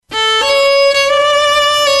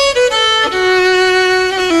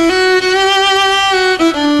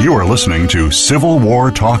listening to Civil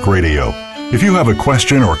War Talk Radio. If you have a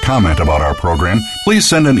question or comment about our program, please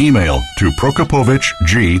send an email to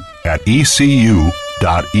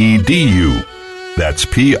prokopovichg@ecu.edu. That's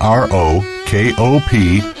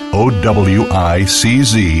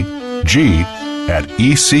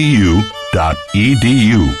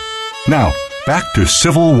PROKOPOWICZG@ecu.edu. Now, back to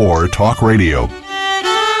Civil War Talk Radio.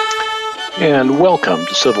 And welcome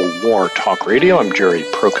to Civil War Talk Radio. I'm Jerry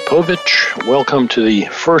Prokopowicz. Welcome to the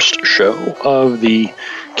first show of the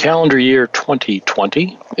calendar year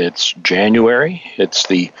 2020. It's January. It's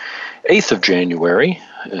the 8th of January,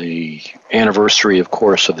 the anniversary, of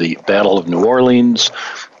course, of the Battle of New Orleans,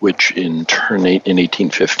 which in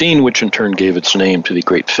 1815, which in turn gave its name to the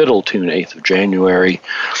great fiddle tune, 8th of January,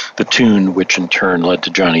 the tune which in turn led to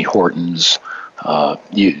Johnny Horton's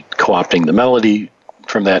co-opting the melody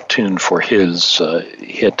from that tune for his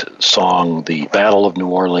hit song, The Battle of New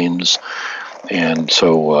Orleans. And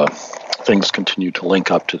so things continue to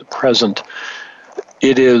link up to the present.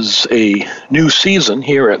 It is a new season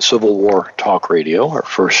here at Civil War Talk Radio, our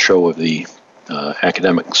first show of the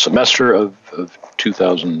academic semester of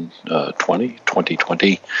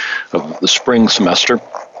 2020, of the spring semester,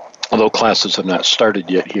 although classes have not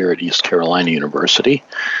started yet here at East Carolina University.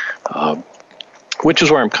 Which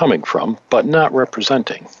is where I'm coming from, but not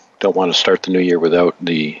representing. Don't want to start the new year without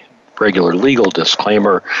the regular legal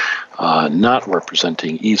disclaimer, not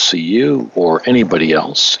representing ECU or anybody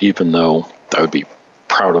else, even though I would be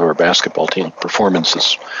proud of our basketball team performance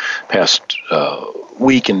this past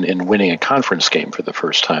week in winning a conference game for the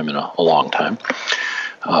first time in a long time.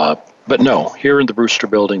 But no, here in the Brewster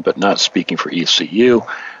Building, but not speaking for ECU.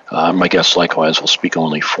 My guest likewise will speak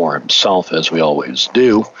only for himself, as we always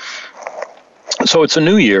do. So it's a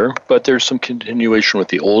new year, but there's some continuation with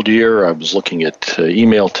the old year. I was looking at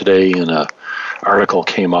email today, and an article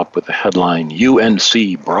came up with the headline,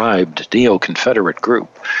 UNC bribed Neo-Confederate group.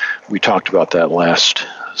 We talked about that last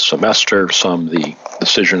semester, the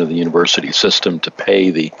decision of the university system to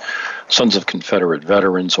pay the Sons of Confederate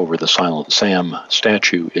Veterans over the Silent Sam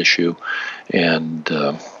statue issue, and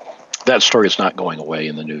that story is not going away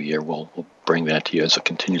in the new year. We'll bring that to you as it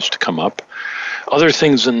continues to come up. Other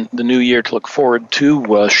things in the new year to look forward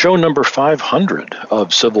to, show number 500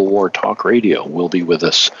 of Civil War Talk Radio will be with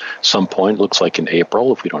us some point, looks like in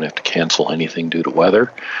April, if we don't have to cancel anything due to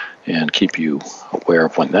weather, and keep you aware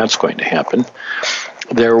of when that's going to happen.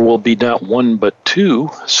 There will be not one but two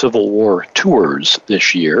Civil War tours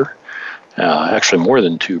this year. Actually more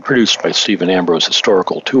than two, produced by Stephen Ambrose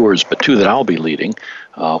Historical Tours, but two that I'll be leading,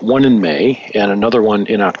 one in May and another one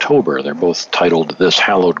in October. They're both titled This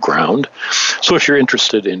Hallowed Ground. So if you're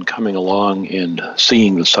interested in coming along and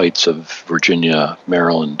seeing the sites of Virginia,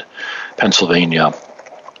 Maryland, Pennsylvania,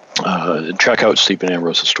 check out Stephen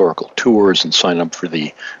Ambrose Historical Tours and sign up for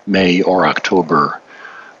the May or October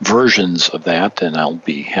versions of that, and I'll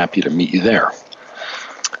be happy to meet you there.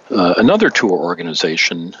 Another tour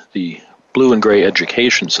organization, the Blue and Gray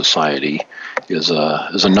Education Society, is a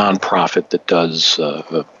nonprofit that does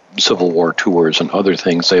Civil War tours and other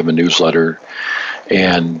things. They have a newsletter,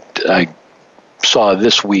 and I saw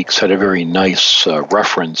this week's had a very nice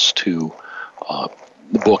reference to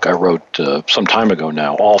the book I wrote some time ago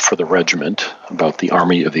now, All for the Regiment, about the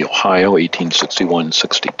Army of the Ohio,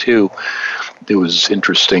 1861-62. It was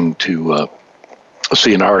interesting to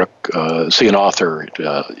see an author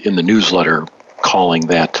in the newsletter calling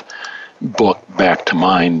that book back to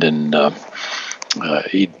mind, and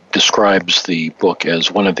he describes the book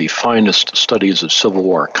as one of the finest studies of Civil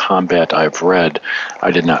War combat I've read.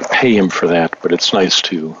 I did not pay him for that, but it's nice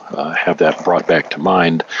to have that brought back to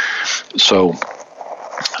mind. So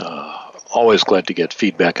always glad to get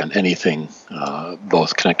feedback on anything,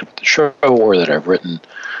 both connected with the show or that I've written.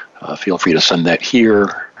 Feel free to send that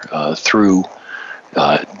here through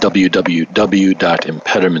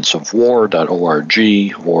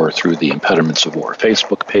www.impedimentsofwar.org or through the Impediments of War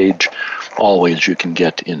Facebook page. Always you can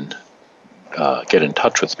get in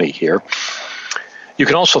touch with me here. You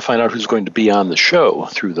can also find out who's going to be on the show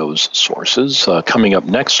through those sources. Coming up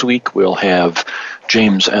next week, we'll have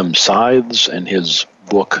James M. Scythes and his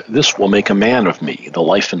book, This Will Make a Man of Me, The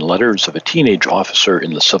Life and Letters of a Teenage Officer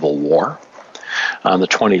in the Civil War. On the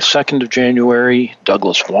 22nd of January,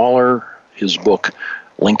 Douglas Waller, his book,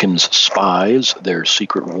 Lincoln's Spies, Their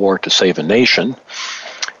Secret War to Save a Nation.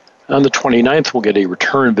 On the 29th, we'll get a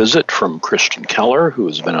return visit from Christian Keller, who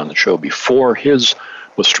has been on the show before. His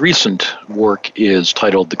most recent work is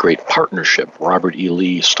titled The Great Partnership, Robert E.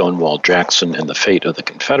 Lee, Stonewall Jackson, and the Fate of the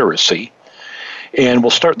Confederacy. And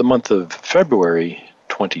we'll start the month of February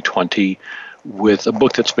 2020 with a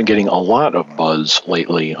book that's been getting a lot of buzz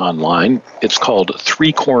lately online. It's called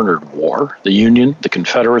Three-Cornered War, The Union, the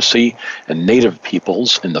Confederacy, and Native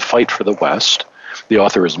Peoples in the Fight for the West. The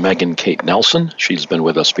author is Megan Kate Nelson. She's been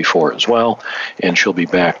with us before as well, and she'll be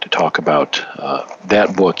back to talk about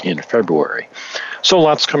that book in February. So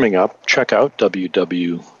lots coming up. Check out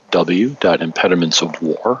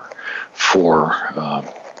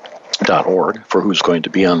www.impedimentsofwar.org for who's going to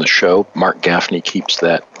be on the show. Mark Gaffney keeps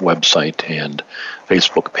that website and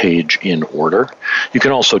Facebook page in order. You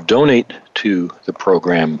can also donate to the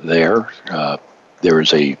program there. There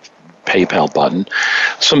is a PayPal button.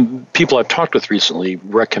 Some people I've talked with recently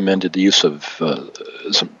recommended the use of a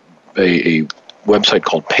website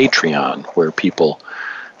called Patreon, where people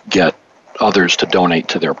get others to donate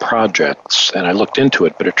to their projects. And I looked into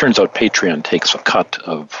it, but it turns out Patreon takes a cut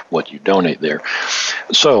of what you donate there.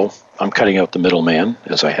 So I'm cutting out the middleman,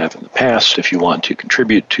 as I have in the past. If you want to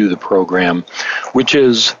contribute to the program, which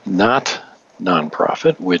is not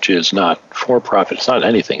nonprofit, which is not for-profit, it's not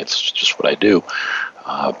anything, it's just what I do.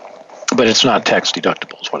 But it's not tax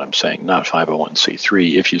deductible is what I'm saying, not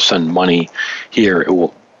 501c3. If you send money here,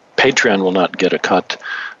 Patreon will not get a cut.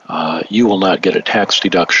 You will not get a tax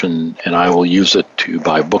deduction, and I will use it to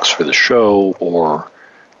buy books for the show or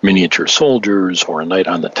miniature soldiers or a night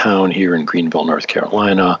on the town here in Greenville, North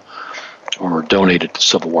Carolina, or donate it to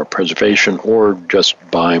Civil War preservation, or just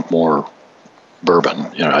buy more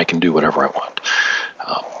bourbon. I can do whatever I want.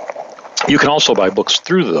 You can also buy books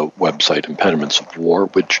through the website Impediments of War,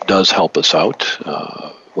 which does help us out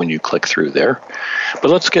when you click through there.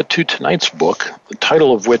 But let's get to tonight's book, the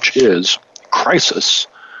title of which is Crisis: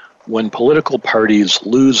 When Political Parties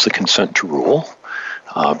Lose the Consent to Rule.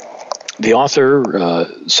 The author,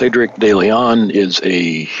 Cédric de Leon, is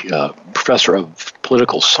a professor of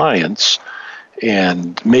political science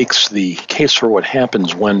and makes the case for what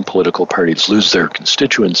happens when political parties lose their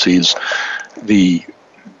constituencies. The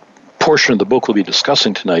portion of the book we'll be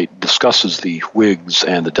discussing tonight discusses the Whigs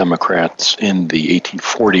and the Democrats in the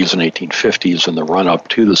 1840s and 1850s and the run-up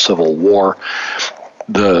to the Civil War.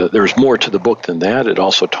 There's more to the book than that. It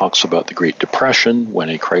also talks about the Great Depression, when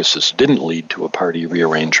a crisis didn't lead to a party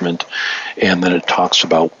rearrangement, and then it talks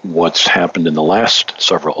about what's happened in the last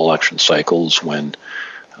several election cycles when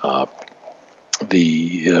both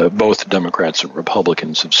Democrats and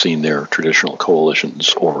Republicans have seen their traditional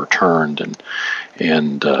coalitions overturned,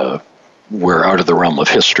 and we're out of the realm of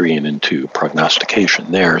history and into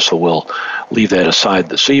prognostication there. So we'll leave that aside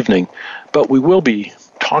this evening, but we will be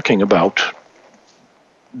talking about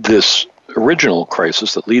this original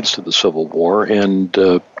crisis that leads to the Civil War, and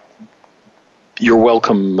you're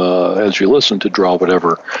welcome as you listen to draw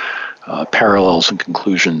whatever parallels and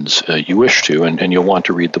conclusions you wish to, and you'll want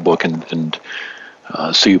to read the book and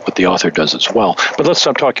see what the author does as well. But let's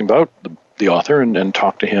stop talking about the author and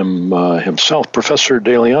talk to him himself. Professor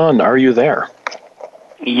de Leon, are you there?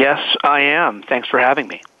 Yes, I am. Thanks for having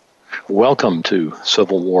me. Welcome to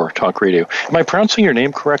Civil War Talk Radio. Am I pronouncing your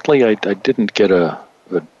name correctly? I didn't get a...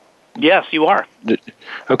 Yes, you are.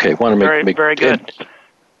 Okay, want to make very good.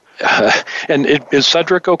 And is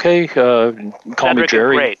Cedric okay? Call Cedric me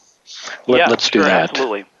Jerry. Is great. Let's do that.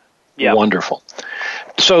 Absolutely. Yeah. Wonderful.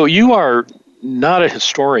 So you are not a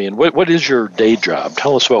historian. What is your day job?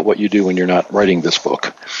 Tell us about what you do when you're not writing this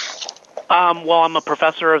book. Well, I'm a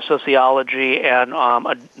professor of sociology and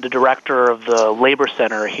the director of the Labor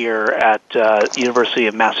Center here at University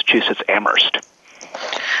of Massachusetts Amherst.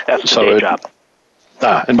 That's the day job.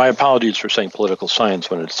 And my apologies for saying political science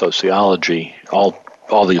when it's sociology, all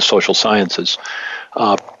these social sciences.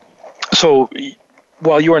 So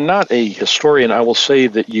while you are not a historian, I will say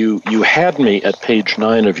that you had me at page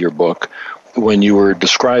 9 of your book when you were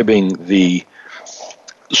describing the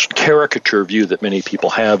caricature view that many people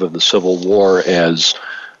have of the Civil War as,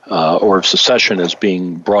 or of secession as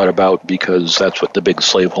being brought about because that's what the big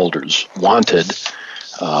slaveholders wanted.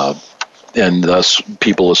 And thus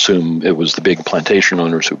people assume it was the big plantation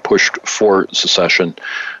owners who pushed for secession.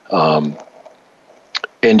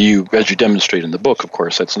 And you, as you demonstrate in the book, of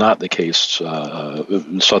course, that's not the case.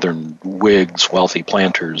 Southern Whigs, wealthy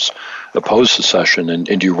planters, oppose secession,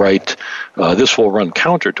 and you write, this will run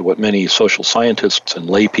counter to what many social scientists and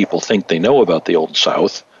lay people think they know about the Old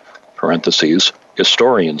South, parentheses,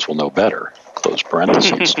 historians will know better, close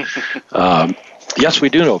parentheses. Yes, we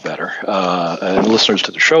do know better, and listeners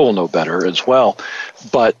to the show will know better as well.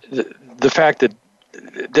 But the fact that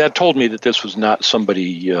Dad told me that this was not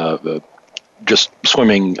somebody just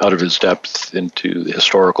swimming out of his depth into the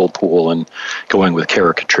historical pool and going with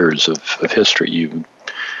caricatures of history. You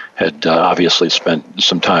had obviously spent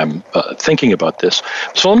some time thinking about this.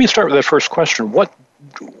 So let me start with that first question.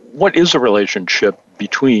 what is the relationship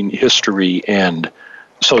between history and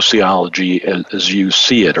sociology as you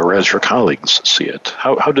see it, or as your colleagues see it?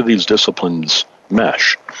 How do these disciplines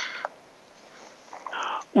mesh?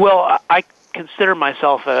 Well, I consider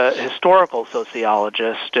myself a historical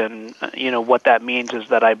sociologist, and what that means is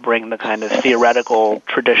that I bring the kind of theoretical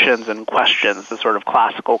traditions and questions, the sort of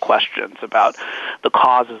classical questions about the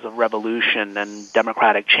causes of revolution and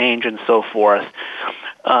democratic change and so forth,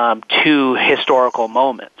 to historical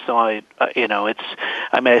moments. So I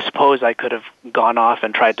suppose I could have gone off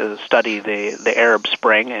and tried to study the Arab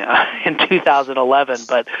Spring in 2011,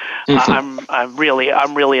 but I'm really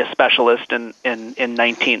a specialist in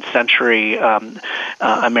 19th century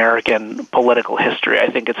American political history.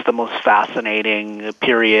 I think it's the most fascinating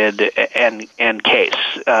period and case,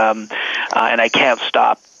 and I can't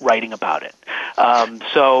stop writing about it.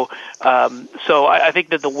 So I think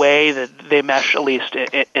that the way that they mesh, at least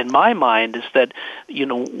in my mind, is that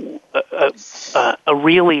a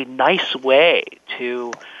really nice way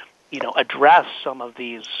to address some of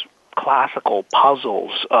these classical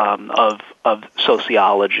puzzles of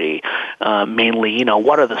sociology, mainly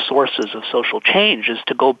what are the sources of social change, is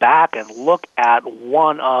to go back and look at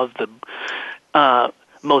one of the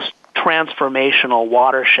most transformational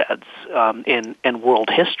watersheds in world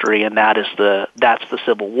history, and that's the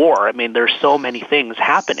Civil War. I mean, there's so many things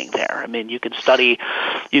happening there. I mean, you can study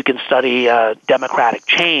democratic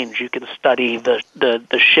change. You can study the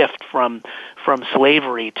shift from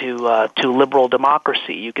slavery to liberal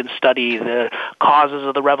democracy. You can study the causes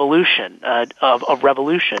of the revolution of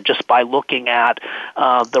revolution just by looking at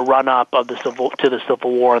the run up to the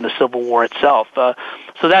Civil War and the Civil War itself. So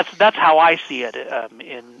that's how I see it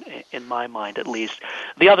in my mind, at least.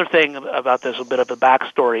 The other thing about this, a bit of a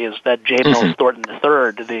backstory, is that J. Mills Thornton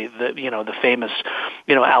III, the famous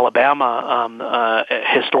Alabama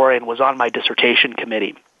historian, was on my dissertation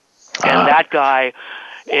committee, and that guy,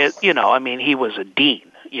 he was a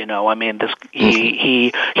dean. He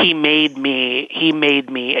made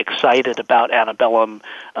me excited about antebellum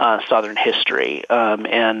Southern history,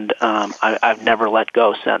 and I've never let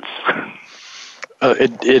go since.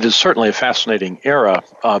 It is certainly a fascinating era.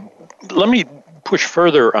 Let me push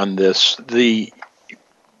further on this. A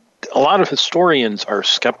lot of historians are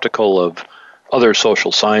skeptical of other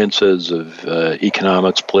social sciences, of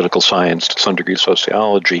economics, political science, to some degree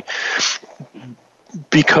sociology,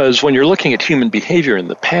 because when you're looking at human behavior in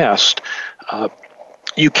the past,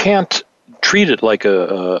 you can't treat it like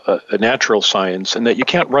a natural science, and that you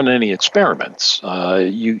can't run any experiments.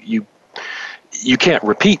 You can't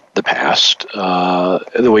repeat the past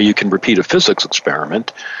the way you can repeat a physics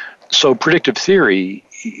experiment. So predictive theory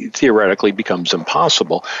theoretically becomes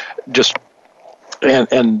impossible.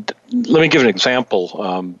 And let me give an example.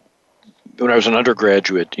 When I was an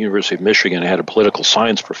undergraduate at the University of Michigan, I had a political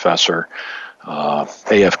science professor,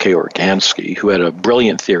 A.F.K. Organsky, who had a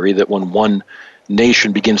brilliant theory that when one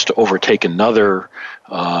nation begins to overtake another,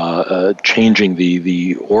 changing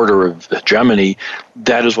the order of hegemony,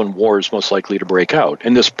 that is when war is most likely to break out.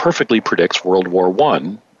 And this perfectly predicts World War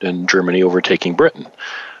I and Germany overtaking Britain.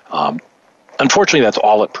 Unfortunately, that's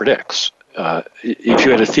all it predicts. If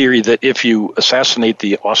you had a theory that if you assassinate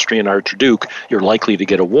the Austrian Archduke, you're likely to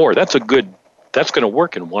get a war, that's going to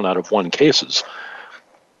work in 1 out of 1 cases.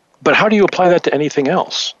 But how do you apply that to anything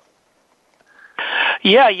else?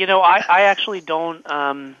 Yeah, I actually don't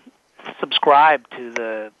subscribe to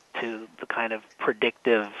the kind of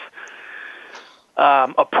predictive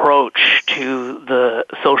approach to the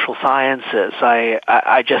social sciences.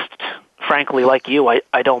 I just, frankly, like you,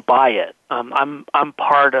 I don't buy it. I'm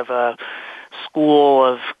part of a school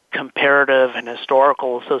of comparative and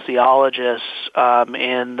historical sociologists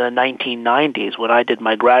in the 1990s when I did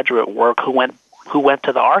my graduate work who went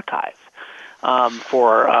to the archive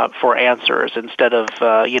for answers instead of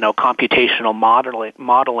computational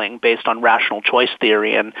modeling based on rational choice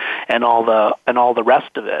theory and all the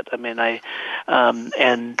rest of it. I mean,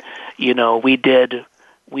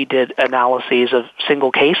 we did analyses of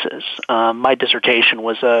single cases. My dissertation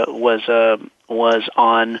was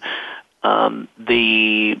on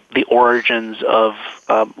the origins of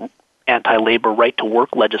anti-labor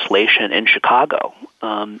right-to-work legislation in Chicago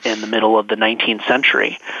in the middle of the 19th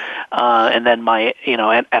century, and then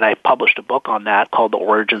and I published a book on that called "The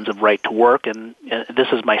Origins of Right to Work," and this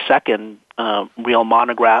is my second real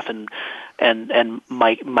monograph, and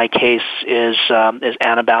my case is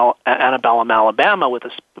Antebellum, Alabama, with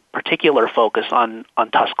a particular focus on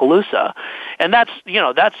Tuscaloosa, and that's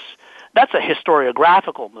a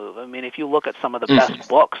historiographical move. I mean, if you look at some of the best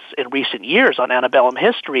books in recent years on antebellum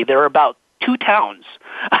history, they're about 2 towns,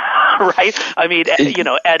 right? I mean,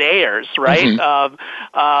 Ed Ayers, right?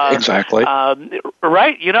 Mm-hmm. Exactly.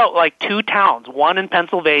 Right? 2 towns, one in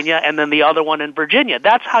Pennsylvania and then the other one in Virginia.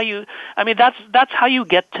 That's how you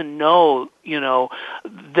get to know,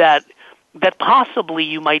 that possibly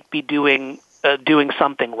you might be doing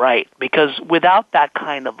something right, because without that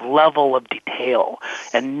kind of level of detail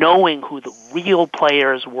and knowing who the real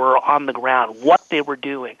players were on the ground, what they were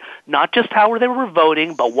doing, not just how they were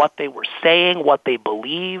voting, but what they were saying, what they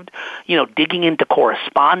believed, digging into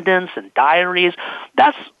correspondence and diaries,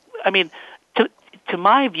 to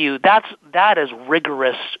my view, that is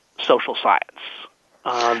rigorous social science,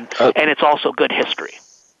 and it's also good history.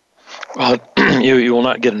 Well, you will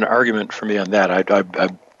not get an argument from me on that.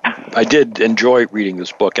 I did enjoy reading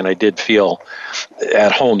this book, and I did feel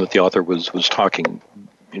at home that the author was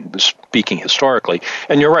speaking historically.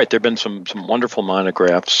 And you're right, there have been some wonderful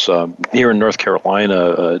monographs here in North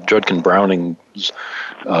Carolina. Judkin Browning's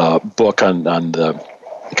book on the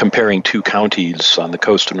comparing 2 counties on the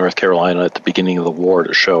coast of North Carolina at the beginning of the war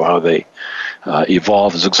to show how they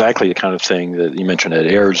evolved is exactly the kind of thing that you mentioned Ed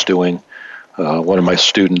Ayers doing. One of my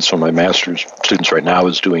master's students right now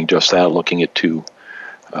is doing just that, looking at 2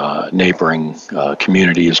 neighboring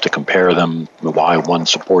communities to compare them, why one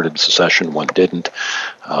supported secession, one didn't.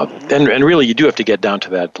 And really, you do have to get down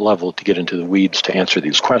to that level to get into the weeds to answer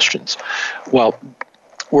these questions. Well,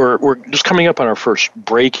 we're just coming up on our first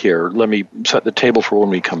break here. Let me set the table for when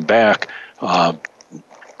we come back.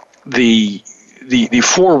 The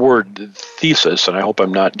forward thesis, and I hope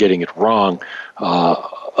I'm not getting it wrong,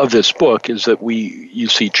 of this book is that you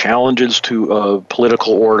see challenges to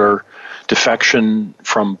political order, defection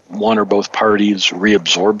from one or both parties,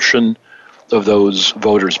 reabsorption of those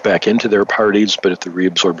voters back into their parties, but if the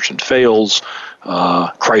reabsorption fails,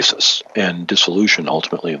 crisis and dissolution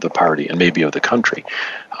ultimately of the party and maybe of the country.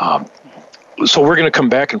 So we're going to come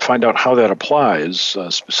back and find out how that applies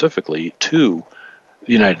specifically to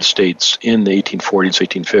the United States in the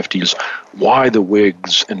 1840s, 1850s, why the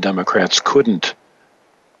Whigs and Democrats couldn't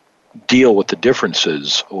deal with the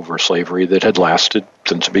differences over slavery that had lasted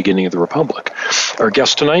since the beginning of the Republic. Our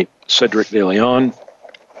guest tonight, Cedric De Leon,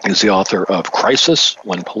 is the author of Crisis,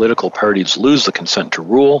 When Political Parties Lose the Consent to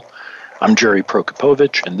Rule. I'm Jerry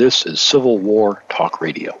Prokopowicz, and this is Civil War Talk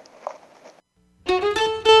Radio.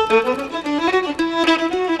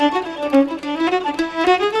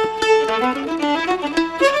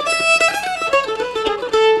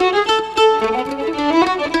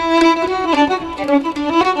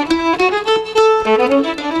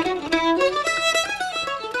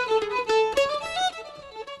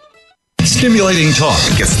 Stimulating talk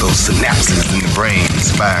gets those synapses in the brain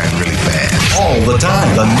firing really fast. All the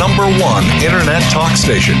time. The #1 internet talk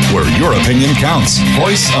station where your opinion counts.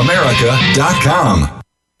 VoiceAmerica.com.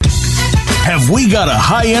 Have we got a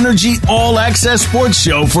high-energy, all-access sports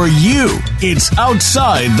show for you? It's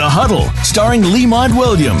Outside the Huddle, starring Lemont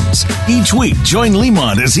Williams. Each week, join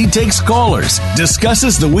Lemont as he takes callers,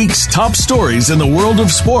 discusses the week's top stories in the world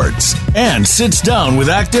of sports, and sits down with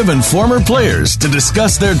active and former players to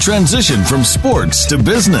discuss their transition from sports to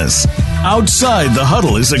business. Outside the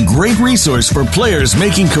Huddle is a great resource for players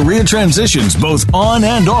making career transitions both on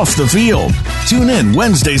and off the field. Tune in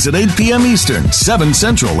Wednesdays at 8 p.m. Eastern, 7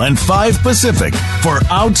 Central, and 5 Pacific for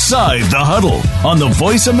Outside the Huddle on the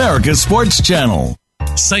Voice America Sports Channel.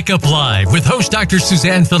 Psych Up Live with host Dr.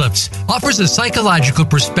 Suzanne Phillips offers a psychological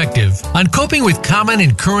perspective on coping with common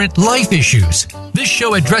and current life issues. This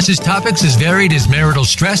show addresses topics as varied as marital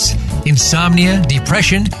stress, insomnia,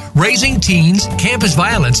 depression, raising teens, campus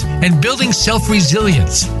violence, and building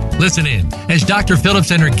self-resilience. Listen in as Dr.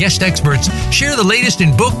 Phillips and her guest experts share the latest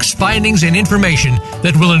in books, findings, and information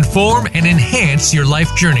that will inform and enhance your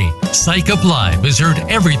life journey. Psych Up Live is heard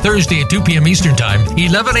every Thursday at 2 p.m. Eastern Time,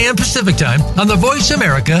 11 a.m. Pacific Time on the Voice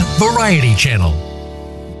America Variety Channel.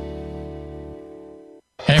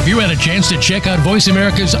 Have you had a chance to check out Voice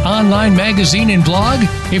America's online magazine and blog?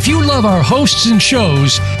 If you love our hosts and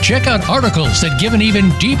shows, check out articles that give an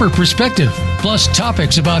even deeper perspective, plus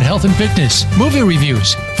topics about health and fitness, movie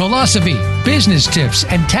reviews, philosophy, business tips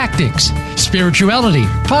and tactics, spirituality,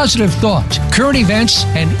 positive thought, current events,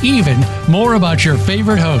 and even more about your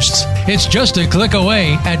favorite hosts. It's just a click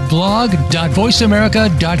away at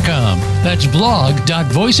blog.voiceamerica.com. That's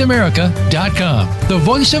blog.voiceamerica.com. The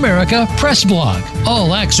Voice America Press Blog.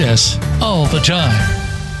 All access, all the time.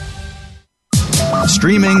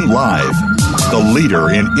 Streaming live. The leader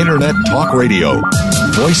in internet talk radio.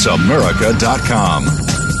 VoiceAmerica.com.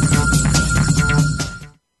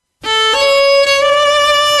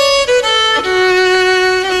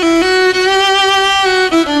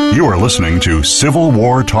 You are listening listening to Civil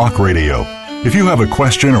War Talk Radio. If you have a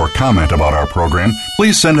question or comment about our program,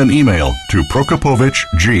 please send an email to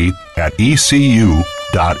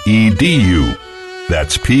prokopovichg@ecu.edu.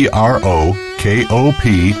 That's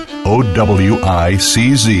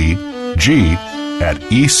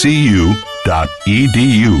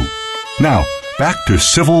PROKOPOWICZG@ecu.edu. Now, back to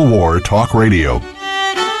Civil War Talk Radio.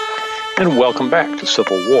 And welcome back to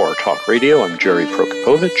Civil War Talk Radio. I'm Jerry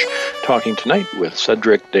Prokopovich, talking tonight with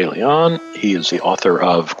Cedric De Leon. He is the author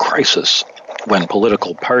of Crisis: When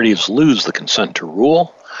Political Parties Lose the Consent to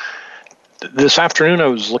Rule. This afternoon I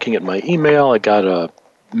was looking at my email. I got a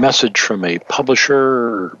message from a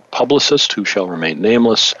publicist who shall remain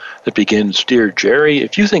nameless that begins, "Dear Jerry,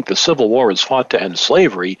 if you think the Civil War was fought to end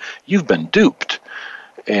slavery, you've been duped."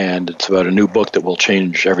 And it's about a new book that will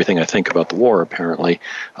change everything I think about the war, apparently.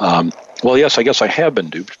 Well, yes, I guess I have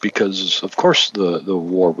been duped because, of course, the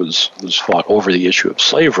war was fought over the issue of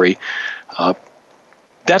slavery.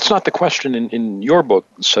 That's not the question in your book,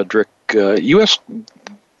 Cedric. The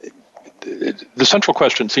central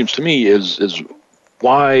question, seems to me, is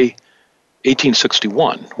why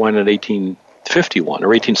 1861? Why not 1851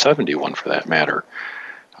 or 1871, for that matter?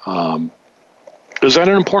 Is that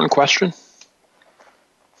an important question?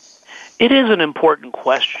 It is an important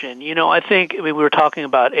question. I think we were talking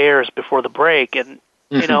about Ayers before the break, and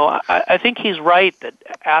I think he's right that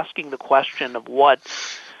asking the question of what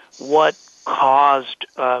caused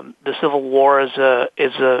the Civil War is a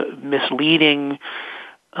misleading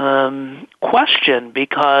question,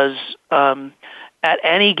 because at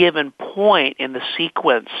any given point in the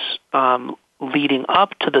sequence leading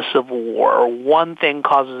up to the Civil War, one thing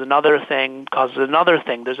causes another thing,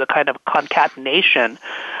 There's a kind of concatenation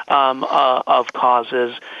of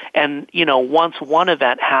causes, and once one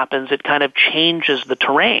event happens, it kind of changes the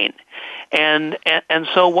terrain. And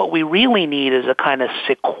so what we really need is a kind of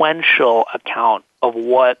sequential account of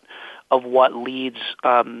what leads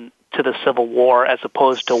to the Civil War, as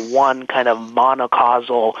opposed to one kind of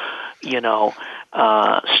monocausal,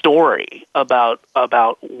 story about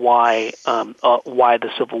why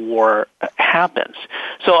the Civil War happens.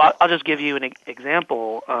 So I'll just give you an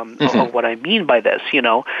example of what I mean by this.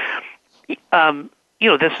 The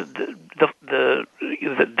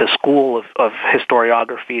school of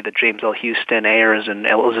historiography that James L. Houston, Ayers, and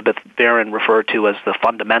Elizabeth Barron refer to as the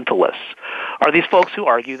fundamentalists are these folks who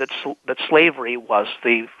argue that slavery was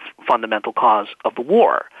the fundamental cause of the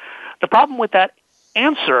war. The problem with that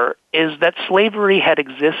answer is that slavery had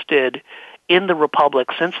existed in the Republic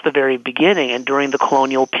since the very beginning and during the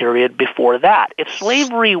colonial period before that. If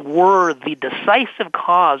slavery were the decisive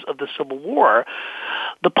cause of the Civil War,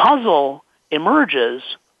 the puzzle emerges,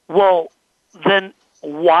 well, then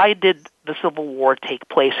why did the Civil War take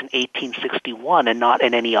place in 1861 and not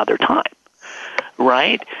in any other time?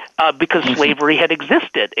 Right? Because slavery had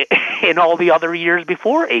existed in all the other years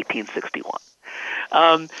before 1861.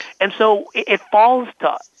 And so it falls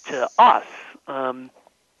to us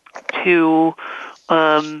to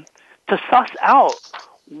suss out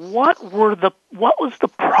what was the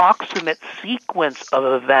proximate sequence of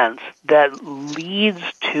events that leads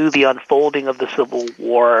to the unfolding of the Civil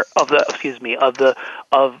War, of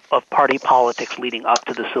party politics leading up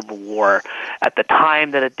to the Civil War at the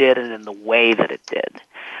time that it did and in the way that it did.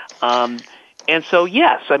 And so,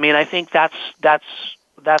 yes, I mean, I think that's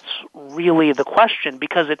really the question,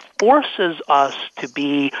 because it forces us to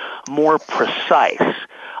be more precise.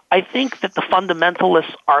 I think that the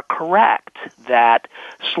fundamentalists are correct that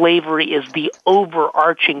slavery is the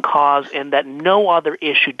overarching cause and that no other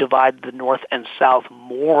issue divided the North and South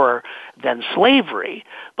more than slavery.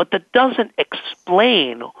 But that doesn't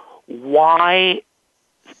explain why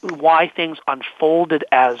things unfolded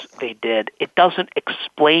as they did. It doesn't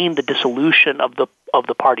explain the dissolution of the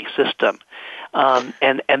party system.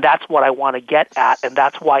 And that's what I want to get at, and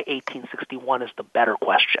that's why 1861 is the better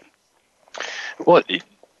question. Well,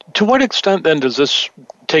 to what extent, then, does this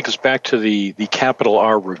take us back to the capital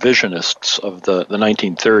R revisionists of the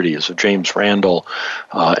 1930s, of James Randall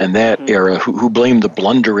and that era, who blame the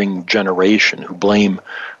blundering generation, who blame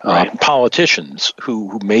politicians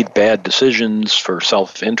who made bad decisions for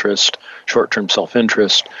self-interest, short-term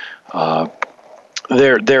self-interest? They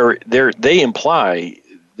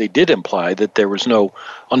did imply that there was no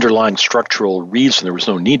underlying structural reason, there was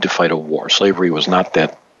no need to fight a war. Slavery was not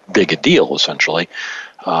that big a deal, essentially.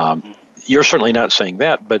 You're certainly not saying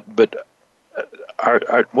that, but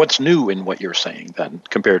what's new in what you're saying then,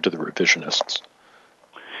 compared to the revisionists?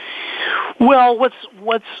 Well, what's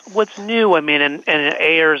new? I mean, and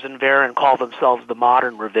Ayers and Varon call themselves the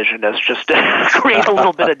modern revisionists, just to create a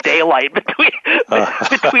little bit of daylight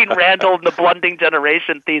between Randall and the blending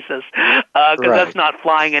generation thesis, because that's not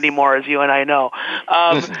flying anymore, as you and I know.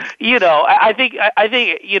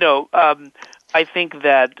 I think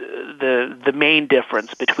that the main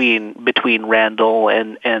difference between Randall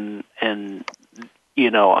and an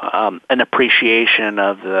appreciation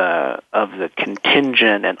of the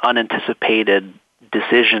contingent and unanticipated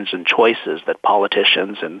decisions and choices that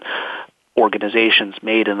politicians and organizations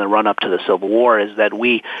made in the run up to the Civil War is that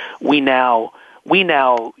we now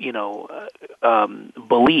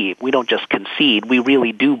believe, we don't just concede, we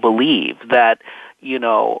really do believe that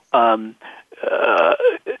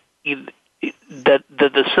that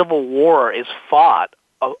the Civil War is fought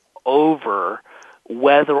over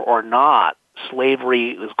whether or not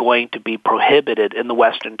slavery is going to be prohibited in the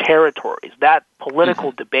Western territories. That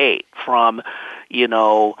political debate from,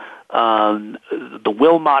 the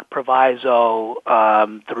Wilmot Proviso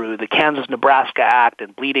through the Kansas-Nebraska Act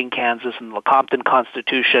and Bleeding Kansas and the Lecompton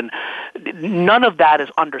Constitution, none of that is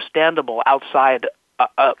understandable outside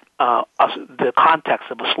the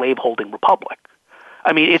context of a slaveholding republic.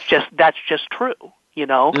 I mean, that's just true.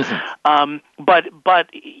 But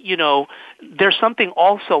there's something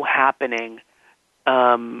also happening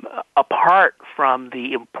apart from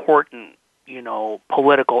the important,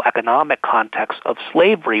 political economic context of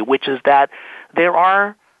slavery, which is that there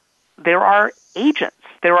are agents,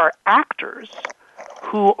 there are actors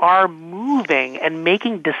who are moving and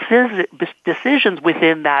making decisions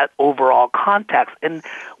within that overall context, and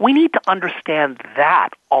we need to understand that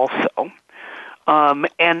also.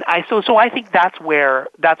 And I think that's where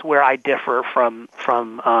I differ from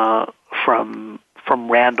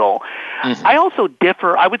Randall. I also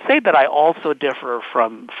differ. I would say that I also differ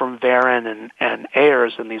from Varon and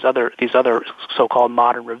Ayers and these other so-called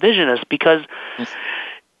modern revisionists because,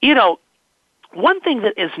 one thing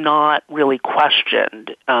that is not really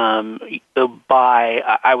questioned by,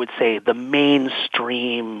 I would say, the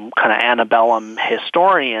mainstream kind of antebellum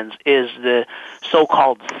historians is the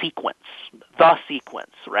so-called sequence. The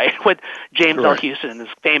sequence, right? What James L. Houston in his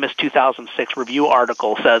famous 2006 review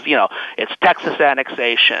article says, it's Texas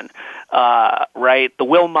annexation, right? The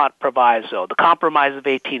Wilmot Proviso, the Compromise of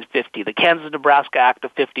 1850, the Kansas-Nebraska Act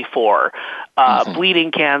of 54,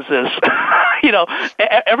 Bleeding Kansas.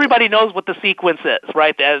 Everybody knows what the sequence is,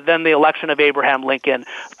 right? Then the election of Abraham Lincoln,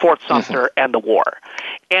 Fort Sumter, and the war.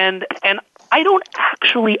 And I don't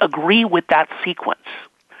actually agree with that sequence.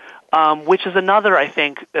 Which is another, I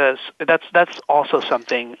think, that's also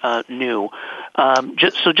something new.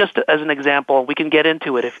 Just as an example, we can get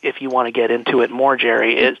into it if you want to get into it more,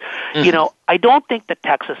 Jerry, is, I don't think the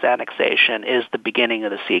Texas annexation is the beginning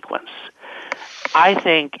of the sequence. I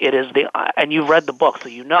think it is and you've read the book, so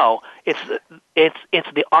it's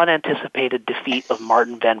the unanticipated defeat of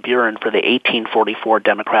Martin Van Buren for the 1844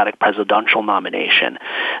 Democratic presidential nomination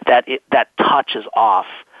that touches off,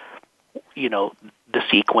 the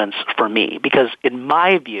sequence for me, because in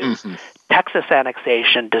my view, Texas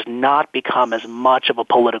annexation does not become as much of a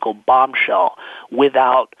political bombshell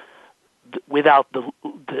without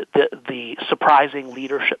the surprising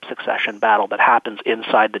leadership succession battle that happens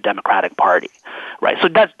inside the Democratic Party, right? So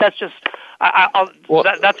that's just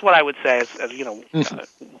that's what I would say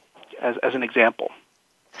as an example.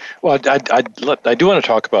 Well, I do want to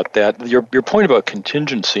talk about that. Your point about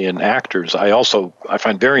contingency and actors, I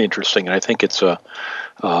find very interesting, and I think it's a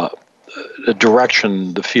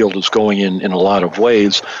direction the field is going in a lot of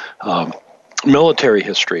ways. Military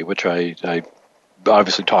history, which I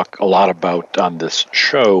obviously talk a lot about on this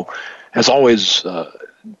show, has always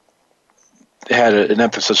had an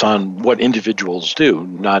emphasis on what individuals do,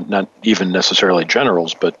 not even necessarily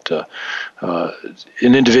generals, but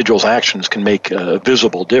an individual's actions can make a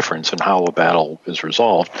visible difference in how a battle is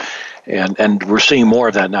resolved. And we're seeing more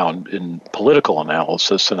of that now in political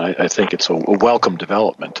analysis, and I think it's a welcome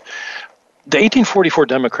development. The 1844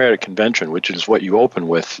 Democratic Convention, which is what you open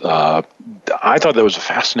with, I thought that was a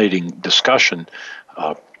fascinating discussion.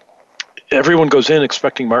 Everyone goes in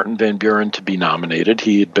expecting Martin Van Buren to be nominated.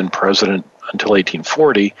 He had been president until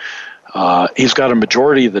 1840. He's got a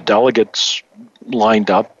majority of the delegates lined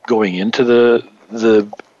up going into the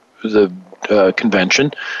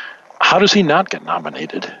convention. How does he not get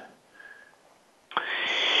nominated?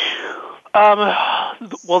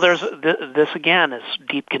 Well, there's this again is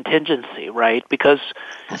deep contingency, right? Because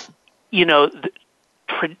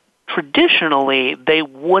traditionally they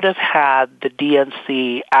would have had the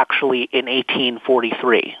DNC actually in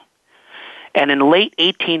 1843. And in late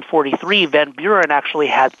 1843, Van Buren actually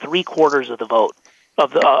had 3/4 of the vote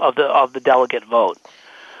of the delegate vote.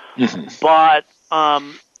 But a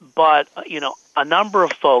number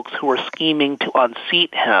of folks who were scheming to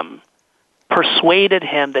unseat him persuaded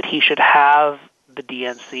him that he should have the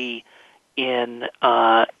DNC in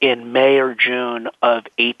May or June of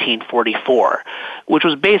 1844, which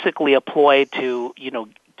was basically a ploy to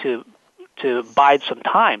bide some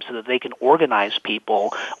time so that they can organize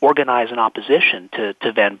an opposition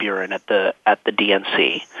to Van Buren at the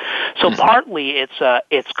DNC. So partly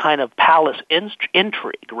it's kind of palace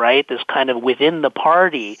intrigue, right? This kind of within the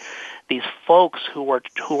party, these folks who are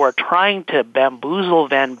trying to bamboozle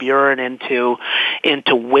Van Buren into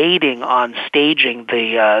waiting on staging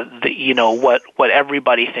what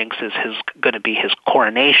everybody thinks is going to be his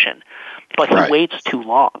coronation, but he waits too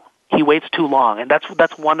long. He waits too long, and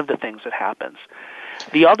that's one of the things that happens.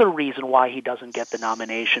 The other reason why he doesn't get the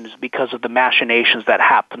nomination is because of the machinations that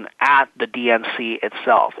happen at the DNC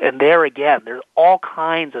itself. And there again, there's all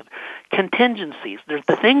kinds of contingencies. There's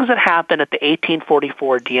the things that happen at the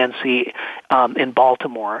 1844 DNC in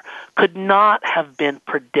Baltimore could not have been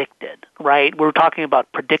predicted, right? We're talking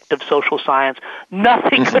about predictive social science.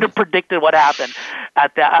 Nothing could have predicted what happened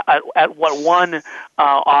at what one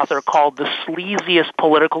author called the sleaziest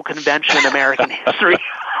political convention in American history.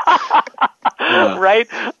 Right?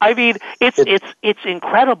 I mean, it's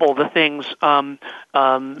incredible the things that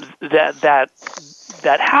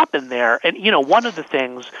happen there. And one of the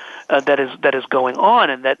things that is going on,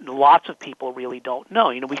 and that lots of people really don't know.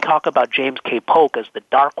 We talk about James K. Polk as the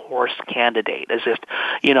dark horse candidate, as if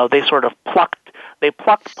they sort of plucked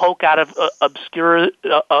Polk out of obscurity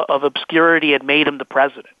and made him the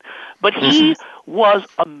president. But he was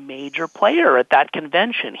a major player at that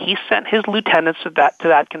convention. He sent his lieutenants to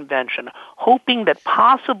that convention, hoping that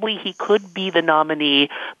possibly he could be the nominee,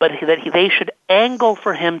 but that they should angle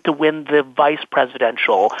for him to win the vice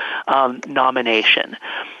presidential nomination.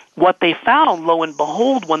 What they found, lo and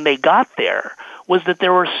behold, when they got there, was that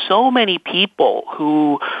there were so many people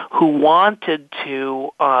who wanted to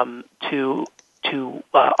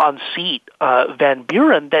unseat Van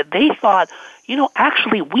Buren that they thought,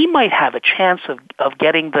 actually we might have a chance of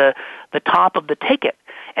getting the top of the ticket.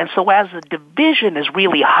 And so as the division is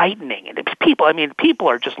really heightening, and people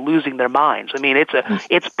are just losing their minds. I mean,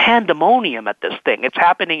 it's pandemonium at this thing. It's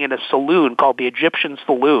happening in a saloon called the Egyptian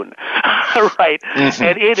Saloon, right?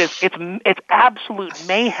 And it's absolute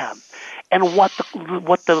mayhem. And what the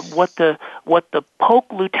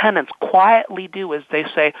Polk lieutenants quietly do is they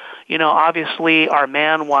say, obviously our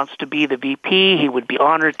man wants to be the VP. He would be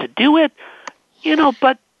honored to do it,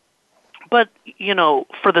 but for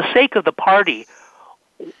the sake of the party,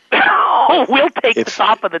 we'll take the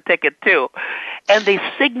top of the ticket too. And they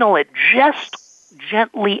signal it just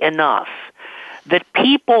gently enough that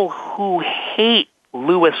people who hate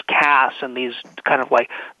Lewis Cass and these kind of like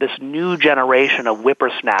this new generation of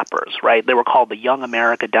whippersnappers, right? They were called the Young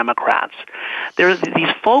America Democrats. There's these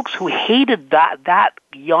folks who hated that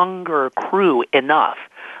younger crew enough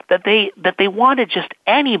that they wanted just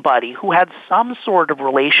anybody who had some sort of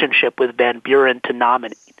relationship with Van Buren to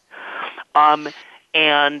nominate. And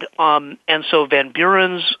so Van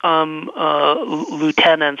Buren's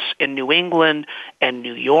lieutenants in New England and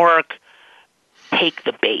New York take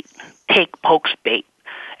the bait, take Polk's bait,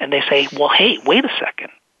 and they say, well, hey, wait a second.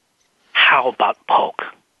 How about Polk?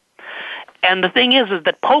 And the thing is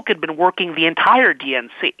that Polk had been working the entire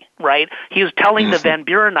DNC, right? He was telling the Van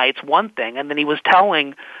Burenites one thing, and then he was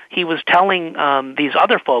telling these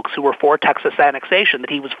other folks who were for Texas annexation that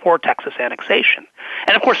he was for Texas annexation.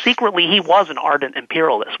 And of course, secretly, he was an ardent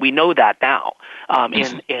imperialist. We know that now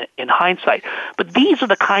in hindsight. But these are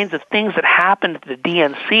the kinds of things that happen to the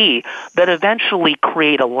DNC that eventually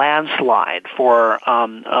create a landslide for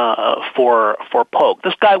Polk.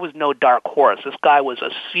 This guy was no dark horse. This guy was a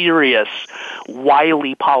serious,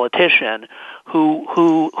 wily politician who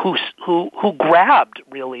grabbed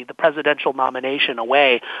really the presidential nomination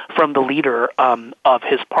away from the leader of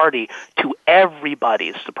his party to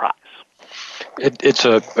everybody's surprise. It's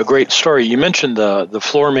a great story. You mentioned the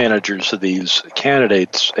floor managers of these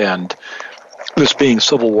candidates, and this being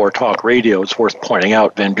Civil War Talk Radio, it's worth pointing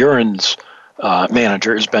out Van Buren's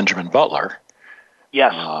manager is Benjamin Butler.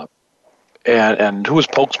 Yes. And who was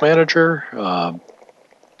Polk's manager?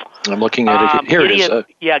 I'm looking at it. Here Gideon, it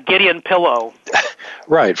is. Gideon Pillow.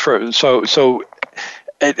 Right. So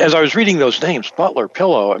as I was reading those names, Butler,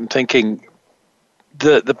 Pillow, I'm thinking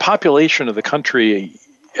the population of the country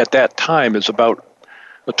at that time is about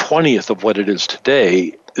a 20th of what it is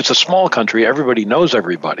today. It's a small country. Everybody knows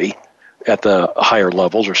everybody at the higher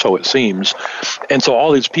levels, or so it seems. And so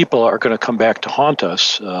all these people are going to come back to haunt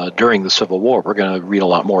us during the Civil War. We're going to read a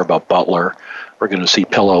lot more about Butler we're going to see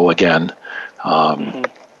Pillow again.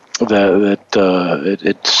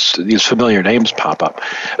 It's these familiar names pop up.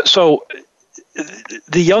 So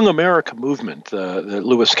the Young America movement, the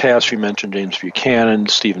Lewis Cass you mentioned, James Buchanan,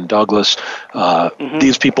 Stephen Douglas,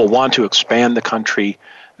 these people want to expand the country.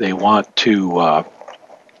 They want to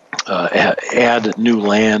add new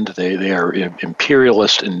land. They are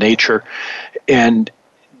imperialist in nature. And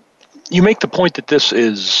you make the point that this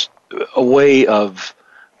is a way of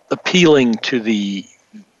appealing to the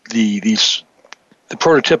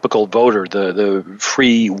prototypical voter, the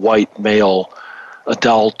free white male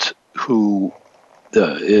adult who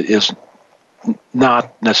is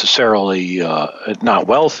not necessarily not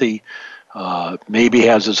wealthy, maybe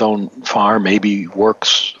has his own farm, maybe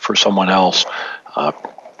works for someone else.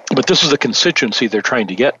 But this is the constituency they're trying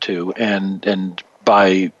to get to, and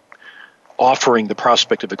by offering the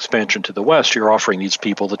prospect of expansion to the West, you're offering these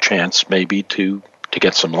people the chance maybe to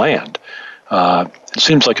get some land. It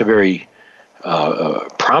seems like a very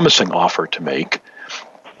promising offer to make.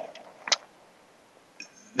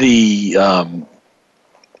 I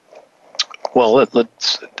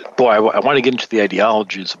want to get into the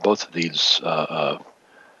ideologies of both of these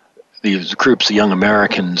groups, the Young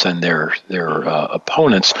Americans and their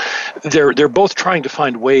opponents. They're both trying to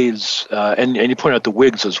find ways, and you point out the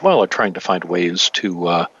Whigs as well are trying to find ways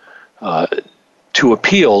to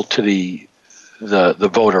appeal to the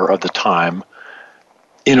voter of the time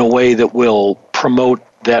in a way that will promote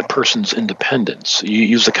that person's independence. You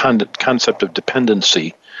use the concept of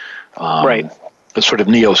dependency, right, the sort of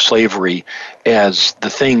neo-slavery, as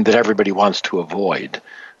the thing that everybody wants to avoid.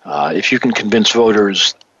 If you can convince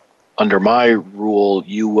voters, under my rule,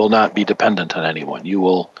 you will not be dependent on anyone. You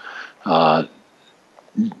will,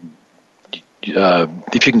 if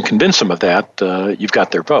you can convince them of that, you've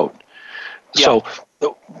got their vote. Yeah. So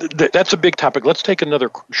that's a big topic. Let's take another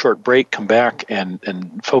short break, come back,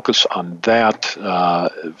 and focus on that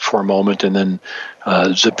for a moment, and then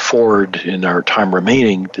zip forward in our time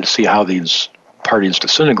remaining to see how these parties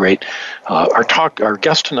disintegrate. Our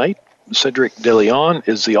guest tonight, Cedric De Leon,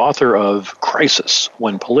 is the author of Crisis: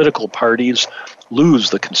 When Political Parties Lose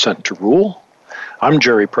the Consent to Rule. I'm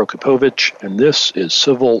Jerry Prokopowicz, and this is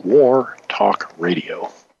Civil War Talk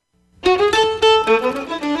Radio.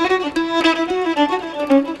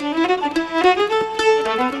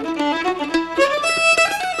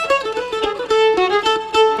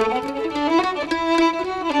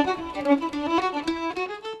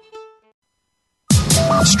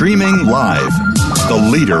 Streaming live, the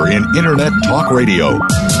leader in Internet Talk Radio,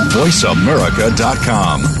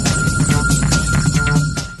 VoiceAmerica.com.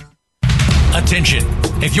 Attention.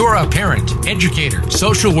 If you're a parent, educator,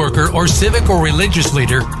 social worker, or civic or religious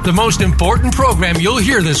leader, the most important program you'll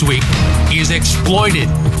hear this week is Exploited: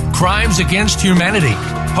 Crimes Against Humanity.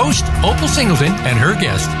 Host Opal Singleton and her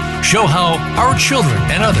guest show how our children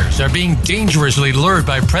and others are being dangerously lured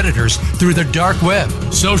by predators through the dark web,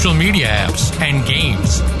 social media apps, and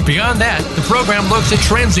games. Beyond that, the program looks at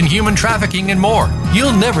trends in human trafficking and more.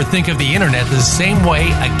 You'll never think of the internet the same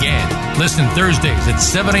way again. Listen Thursdays at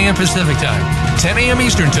 7 a.m. Pacific Time, 10 a.m.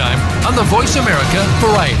 Eastern Time on the Voice America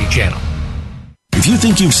Variety Channel. If you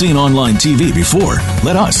think you've seen online TV before,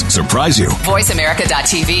 let us surprise you.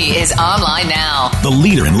 VoiceAmerica.tv is online now. The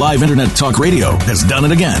leader in live Internet talk radio has done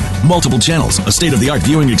it again. Multiple channels, a state-of-the-art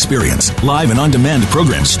viewing experience, live and on-demand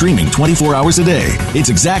programs streaming 24 hours a day. It's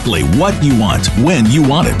exactly what you want, when you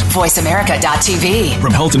want it. VoiceAmerica.tv.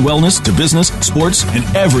 From health and wellness to business, sports, and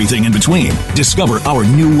everything in between. Discover our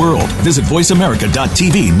new world. Visit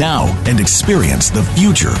VoiceAmerica.tv now and experience the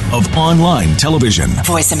future of online television.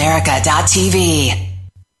 VoiceAmerica.tv.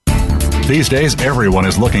 These days, everyone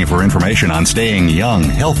is looking for information on staying young,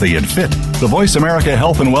 healthy, and fit. The Voice America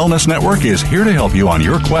Health and Wellness Network is here to help you on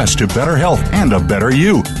your quest to better health and a better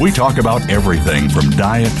you. We talk about everything from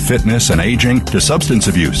diet, fitness, and aging to substance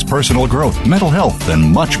abuse, personal growth, mental health,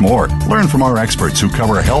 and much more. Learn from our experts who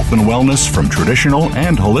cover health and wellness from traditional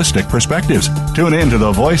and holistic perspectives. Tune in to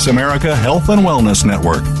the Voice America Health and Wellness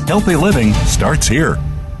Network. Healthy living starts here.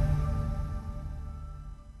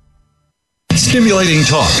 Stimulating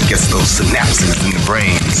talk Gets those synapses in the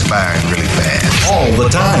brain firing really fast. all the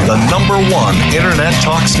time. The #1 Internet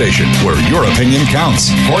talk station where your opinion counts.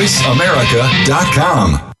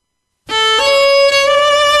 VoiceAmerica.com.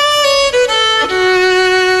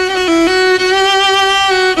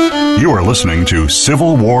 You are listening to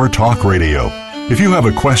Civil War Talk Radio. If you have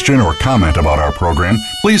a question or comment about our program,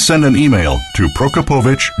 please send an email to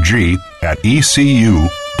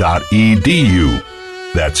prokopowiczg@ecu.edu.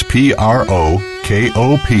 That's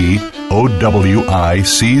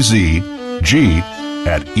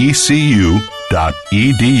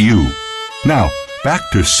PROKOPOWICZG@ecu.edu. Now, back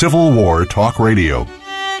to Civil War Talk Radio.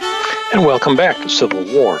 And welcome back to Civil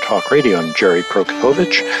War Talk Radio. I'm Jerry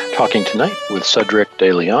Prokopowicz, talking tonight with Cedric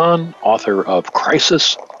de Leon, author of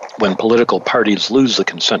Crisis, When Political Parties Lose the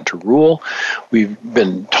Consent to Rule. We've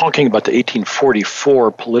been talking about the 1844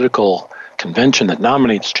 political convention that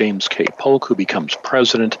nominates James K. Polk, who becomes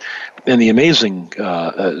president, and the amazing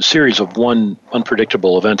series of one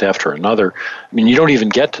unpredictable event after another. I mean, you don't even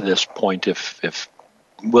get to this point if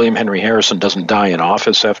William Henry Harrison doesn't die in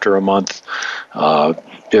office after a month,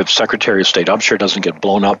 if Secretary of State Upshur doesn't get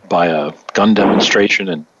blown up by a gun demonstration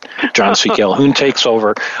and John C. Calhoun takes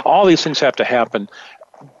over. All these things have to happen.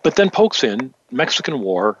 But then Polk's in, Mexican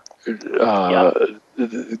War,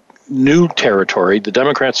 new territory. The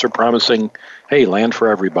Democrats are promising, hey, land for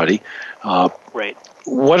everybody. Right.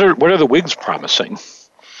 What are the Whigs promising?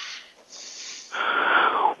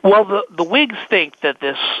 Well, the Whigs think that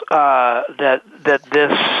this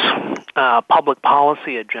public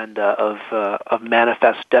policy agenda of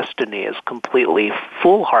Manifest Destiny is completely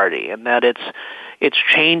foolhardy, and that it's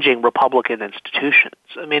changing Republican institutions.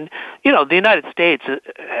 I mean, the United States,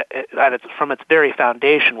 from its very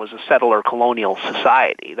foundation, was a settler colonial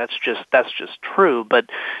society. That's just true. But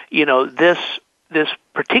this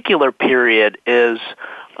particular period is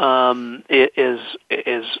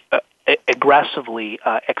aggressively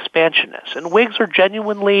expansionist, and Whigs are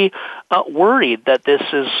genuinely worried that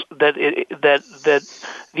that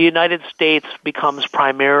the United States becomes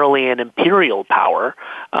primarily an imperial power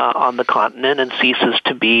on the continent and ceases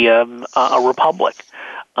to be a republic.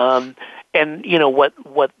 And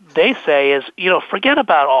what they say is, forget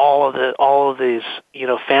about all of these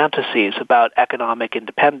fantasies about economic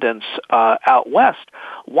independence out west.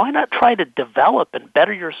 Why not try to develop and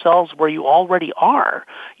better yourselves where you already are?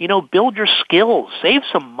 Build your skills, save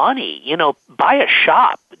some money, buy a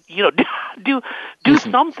shop, do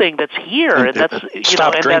something that's here and that's and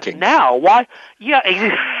drinking. that's now. Why? Yeah.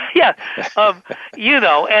 And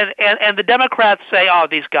the Democrats say, oh,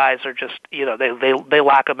 these guys are just they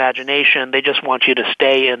lack imagination. They just want you to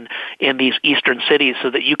stay in these eastern cities so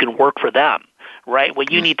that you can work for them. Right?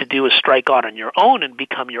 What you need to do is strike out on your own and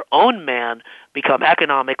become your own man, become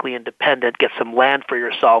economically independent, get some land for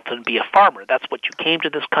yourself, and be a farmer. That's what you came to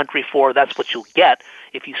this country for. That's what you'll get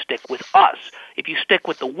if you stick with us. If you stick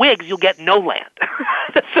with the Whigs, you'll get no land.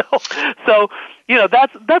 So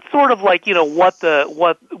that's sort of like what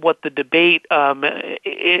the debate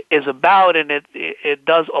is about, and it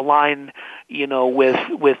does align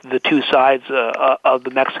with the two sides of the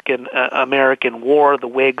Mexican American War. The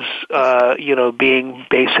Whigs being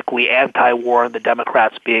basically anti-war, and the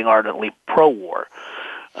Democrats being ardently pro-war.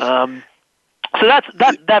 So that's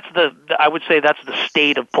the I would say that's the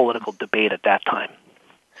state of political debate at that time.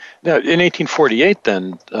 Now, in 1848,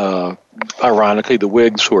 then, ironically, the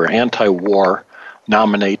Whigs, who are anti-war,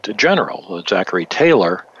 nominate a general, Zachary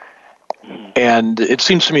Taylor, and it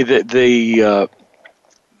seems to me that they.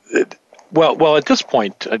 Well, at this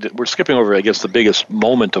point, we're skipping over, I guess, the biggest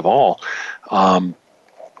moment of all.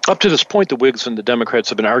 Up to this point, the Whigs and the Democrats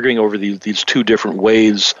have been arguing over these two different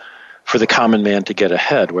ways for the common man to get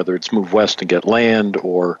ahead, whether it's move west and get land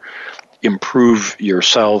or improve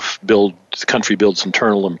yourself, the country builds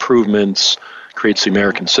internal improvements, creates the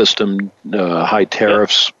American system, high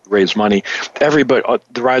tariffs, raise money. Everybody,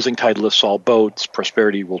 the rising tide lifts all boats,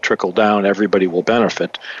 prosperity will trickle down, everybody will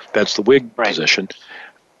benefit. That's the Whig position.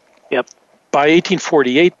 Yep. By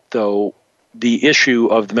 1848, though, the issue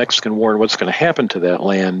of the Mexican War and what's going to happen to that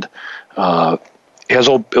land has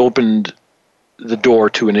opened the door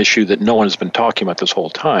to an issue that no one has been talking about this whole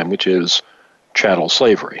time, which is chattel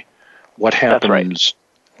slavery. What happens? That's right.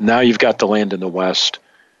 Now you've got the land in the West.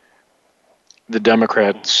 The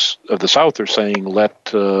Democrats of the South are saying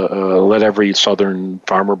let every Southern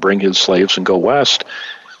farmer bring his slaves and go west,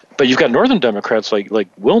 but you've got Northern Democrats like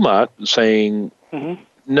Wilmot saying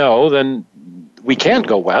no, then we can't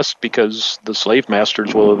go west because the slave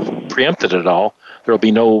masters will have preempted it all. There will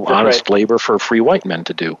be no honest labor for free white men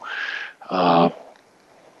to do.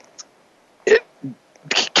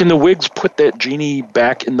 Can the Whigs put that genie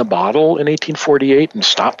back in the bottle in 1848 and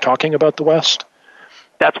stop talking about the West?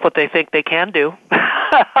 That's what they think they can do,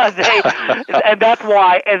 and that's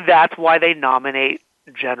why they nominate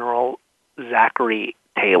General Zachary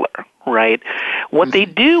Taylor. Right. What they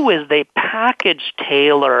do is they package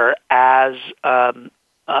Taylor as a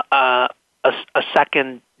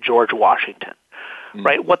second George Washington.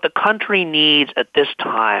 Right. What the country needs at this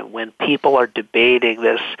time, when people are debating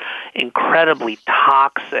this incredibly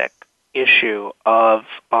toxic issue of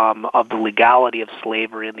the legality of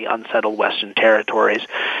slavery in the unsettled Western territories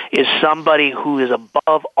is somebody who is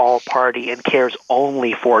above all party and cares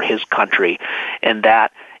only for his country, and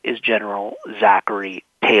that is General Zachary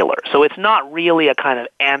Taylor. So it's not really a kind of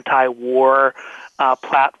anti-war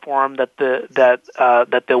platform that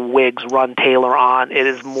the Whigs run Taylor on. It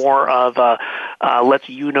is more of a let's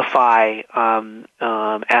unify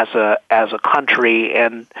as a country,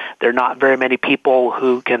 and there are not very many people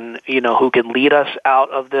who can lead us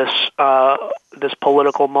out of this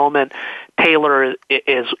political moment. Taylor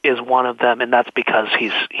is one of them, and that's because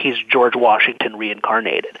he's George Washington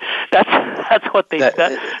reincarnated. That's what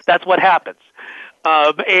happens.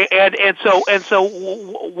 And so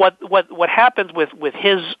what happens with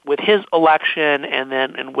his election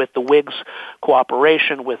and with the Whigs'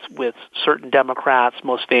 cooperation with certain Democrats,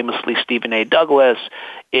 most famously Stephen A. Douglas,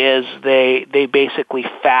 is they basically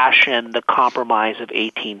fashion the Compromise of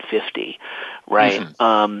 1850, right?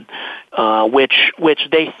 Mm-hmm. Which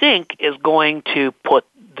they think is going to put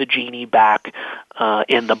the genie back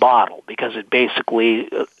in the bottle, because it basically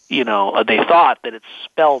they thought that it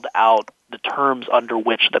spelled out the terms under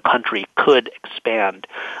which the country could expand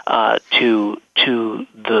to the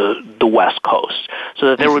West Coast,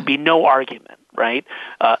 so that there would be no argument, right?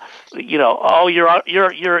 You're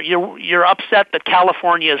upset that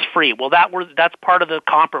California is free. Well, that's part of the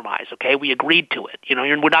compromise. Okay, we agreed to it.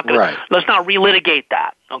 We're not going to let's not relitigate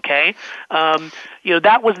that. Okay,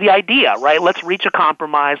 that was the idea, right? Let's reach a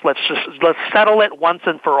compromise. Let's settle it once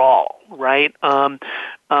and for all, right? And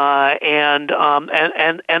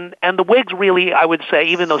the Whigs really, I would say,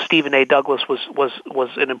 even though Stephen A. Douglas was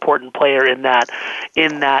an important player in that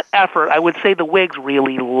effort, I would say the Whigs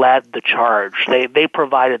really led the charge. They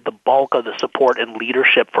provided the bulk of the support and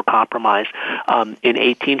leadership for compromise in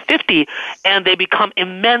 1850, and they become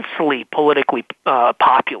immensely politically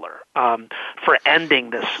popular for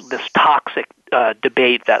ending this toxic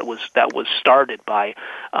debate that was started by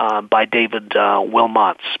David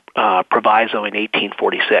Wilmot's proviso in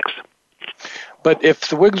 1846. But if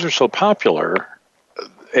the Whigs are so popular,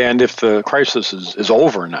 and if the crisis is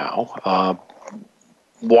over now,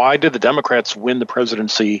 why did the Democrats win the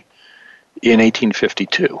presidency in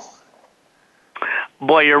 1852?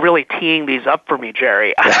 Boy, you're really teeing these up for me,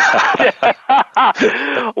 Jerry.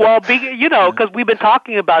 Well, because we've been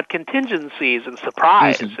talking about contingencies and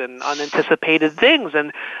surprise and unanticipated things,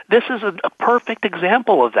 and this is a perfect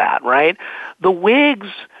example of that, right? The Whigs,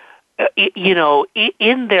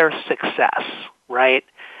 in their success, right?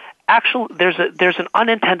 Actually, there's an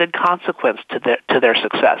unintended consequence to their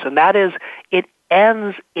success, and that is it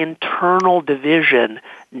ends internal division,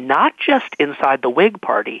 not just inside the Whig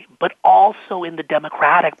Party, but also in the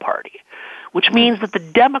Democratic Party, which means that the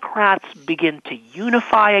Democrats begin to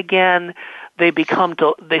unify again. They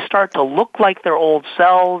start to look like their old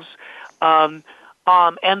selves, and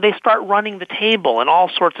they start running the table in all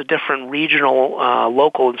sorts of different regional,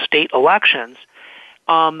 local, and state elections.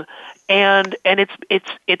 And they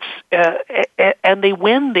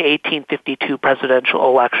win the 1852 presidential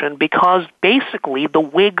election because basically the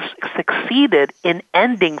Whigs succeeded in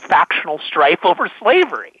ending factional strife over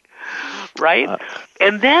slavery, right?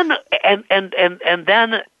 And then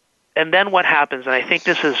what happens? And I think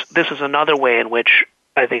this is another way in which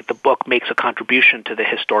I think the book makes a contribution to the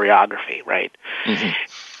historiography, right? Mm-hmm.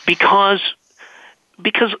 Because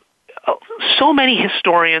so many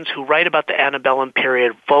historians who write about the antebellum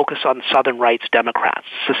period focus on Southern rights Democrats,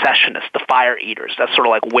 secessionists, the fire eaters. That's sort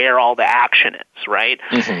of like where all the action is, right?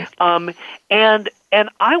 Mm-hmm. And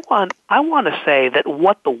I want to say that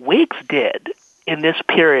what the Whigs did in this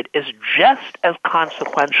period is just as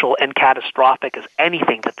consequential and catastrophic as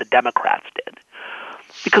anything that the Democrats did.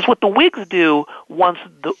 Because what the Whigs do once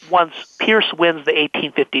Pierce wins the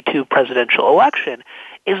 1852 presidential election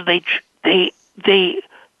is they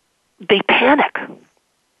panic,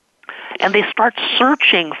 and they start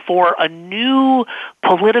searching for a new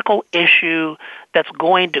political issue that's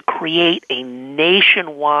going to create a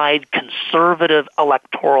nationwide conservative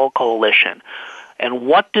electoral coalition. And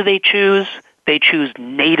what do they choose? They choose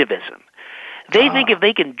nativism. They think if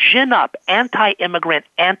they can gin up anti-immigrant,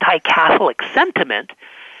 anti-Catholic sentiment,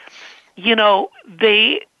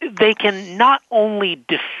 they can not only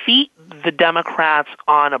defeat the Democrats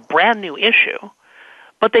on a brand new issue,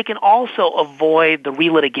 but they can also avoid the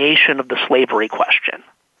relitigation of the slavery question.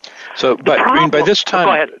 So, by this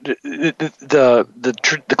time, the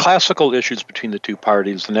classical issues between the two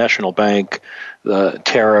parties, the National Bank, the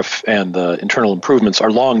tariff, and the internal improvements,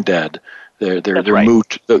 are long dead. They're right.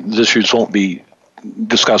 Moot. The issues won't be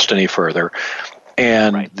discussed any further.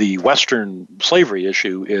 And the Western slavery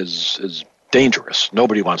issue is dangerous.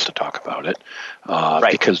 Nobody wants to talk about it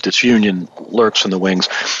because disunion lurks in the wings.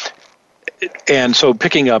 And so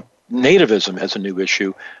picking up nativism as a new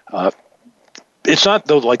issue, it's not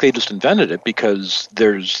though like they just invented it, because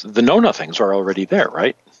there's the know-nothings are already there,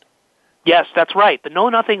 right? Yes, that's right. The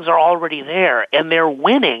know-nothings are already there, and they're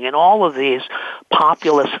winning in all of these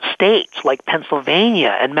populous states like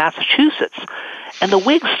Pennsylvania and Massachusetts. And the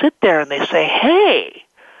Whigs sit there and they say, hey,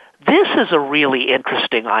 this is a really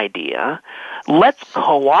interesting idea. Let's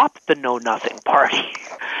co-opt the Know-Nothing Party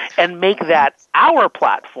and make that our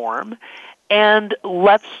platform, and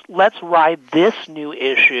let's ride this new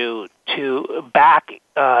issue back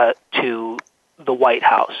to the White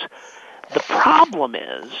House. The problem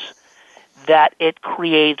is that it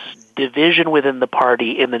creates division within the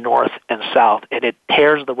party in the North and South, and it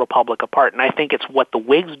tears the Republic apart. And I think it's what the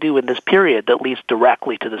Whigs do in this period that leads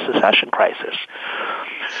directly to the secession crisis.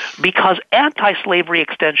 Because anti-slavery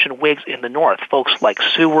extension Whigs in the North, folks like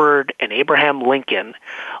Seward and Abraham Lincoln,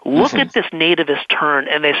 look at this nativist turn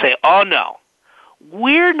and they say, oh no,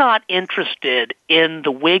 we're not interested in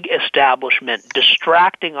the Whig establishment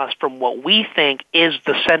distracting us from what we think is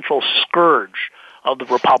the central scourge of the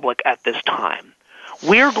Republic at this time.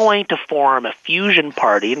 We're going to form a fusion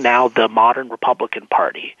party, now the modern Republican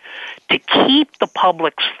Party, to keep the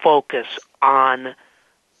public's focus on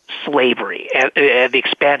slavery and the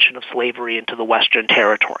expansion of slavery into the Western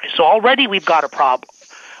Territory. So already we've got a problem,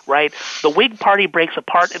 right? The Whig Party breaks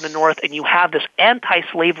apart in the North, and you have this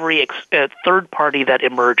anti-slavery third party that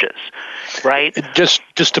emerges, right? Just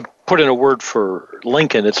to put in a word for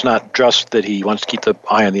Lincoln, it's not just that he wants to keep the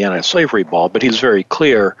eye on the anti-slavery ball, but he's very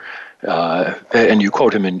clear, and you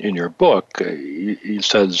quote him in your book. He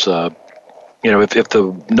says, if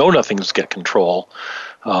the know-nothings get control,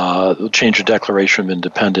 they'll change the Declaration of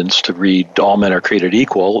Independence to read, all men are created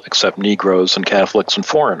equal except Negroes and Catholics and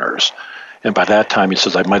foreigners. And by that time, he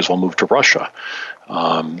says, I might as well move to Russia.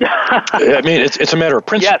 I mean, it's a matter of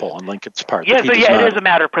principle on Lincoln's part. Yes, it is a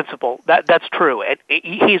matter of principle. That's true.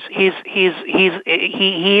 He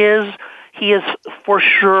is for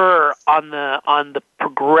sure on the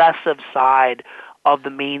progressive side of the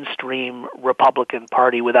mainstream Republican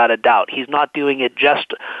Party, without a doubt. He's not doing it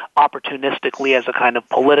just opportunistically as a kind of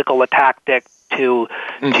political tactic to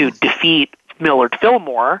defeat Millard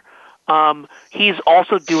Fillmore. He's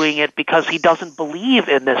also doing it because he doesn't believe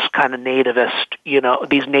in this kind of nativist,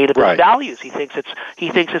 these nativist values. He thinks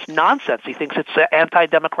it's nonsense. He thinks it's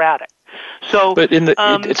anti-democratic. So, but in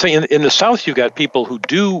the South, you've got people who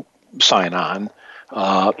do sign on,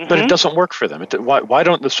 but it doesn't work for them. Why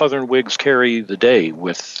don't the Southern Whigs carry the day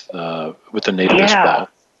with the nativist ball?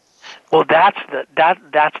 Well, that's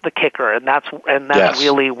the kicker, and that's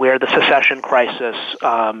really where the secession crisis,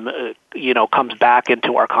 comes back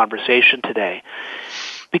into our conversation today.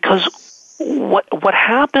 Because what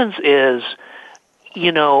happens is,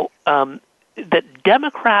 that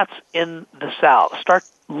Democrats in the South start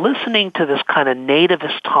listening to this kind of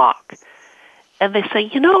nativist talk, and they say,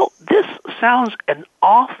 this sounds an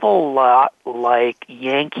awful lot like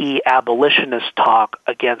Yankee abolitionist talk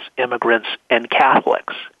against immigrants and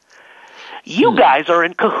Catholics. You guys are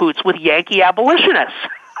in cahoots with Yankee abolitionists,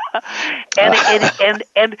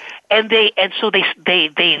 so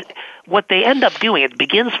they what they end up doing. It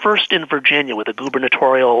begins first in Virginia with a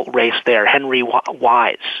gubernatorial race there. Henry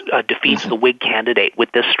Wise defeats the Whig candidate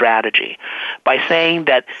with this strategy by saying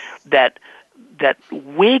that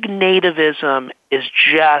Whig nativism is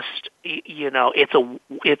just it's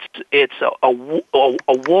a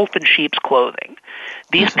wolf in sheep's clothing.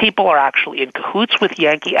 These people are actually in cahoots with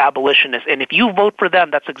Yankee abolitionists, and if you vote for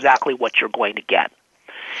them, that's exactly what you're going to get.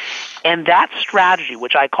 And that strategy,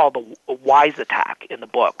 which I call the Wise attack in the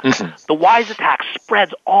book, the Wise attack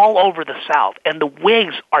spreads all over the South, and the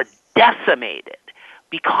Whigs are decimated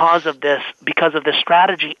because of this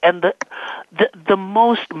strategy. And the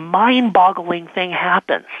most mind-boggling thing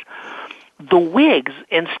happens. The Whigs,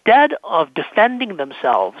 instead of defending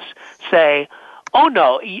themselves, say, "Oh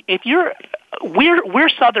no, we're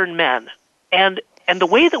Southern men, and the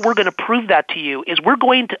way that we're going to prove that to you is we're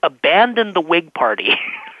going to abandon the Whig Party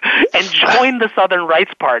and join the Southern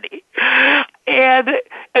Rights Party." And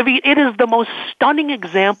I mean, it is the most stunning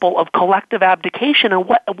example of collective abdication. And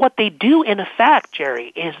what they do, in effect, Jerry,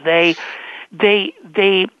 is they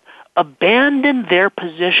abandon their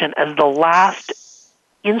position as the last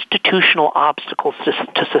institutional obstacles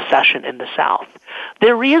to secession in the South.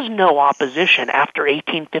 There is no opposition after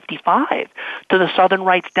 1855 to the Southern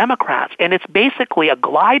Rights Democrats, and it's basically a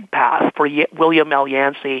glide path for William L.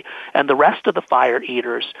 Yancey and the rest of the Fire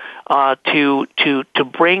Eaters to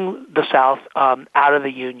bring the South out of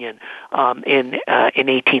the Union in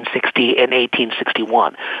 1860 and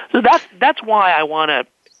 1861. So that's why I want to,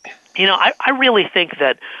 I really think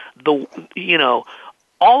that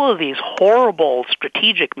all of these horrible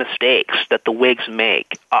strategic mistakes that the Whigs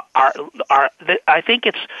make are I think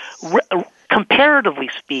it's comparatively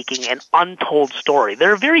speaking an untold story.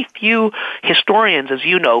 There are very few historians, as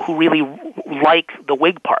you know, who really like the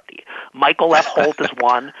Whig Party. Michael F. Holt is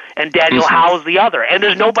one, and Daniel Howe is the other, and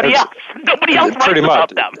there's nobody else. Nobody else writes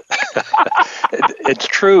about them. It's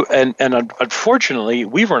true, and unfortunately,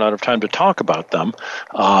 we've run out of time to talk about them.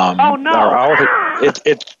 Oh no!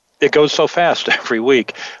 It goes so fast every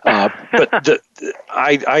week. But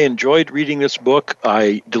I enjoyed reading this book.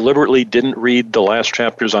 I deliberately didn't read the last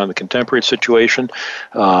chapters on the contemporary situation,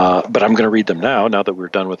 but I'm going to read them now that we're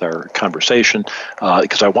done with our conversation,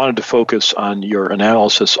 because I wanted to focus on your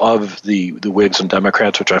analysis of the Whigs and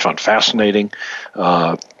Democrats, which I found fascinating.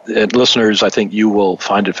 And listeners, I think you will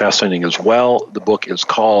find it fascinating as well. The book is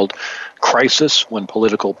called Crisis: When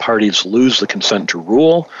Political Parties Lose the Consent to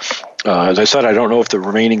Rule. As I said, I don't know if the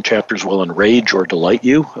remaining chapters will enrage or delight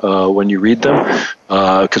you when you read them,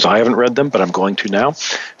 because I haven't read them, but I'm going to now.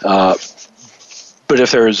 But if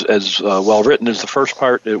they're as well written as the first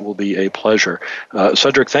part, it will be a pleasure.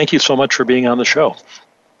 Cedric, thank you so much for being on the show.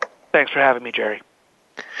 Thanks for having me, Jerry.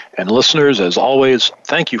 And listeners, as always,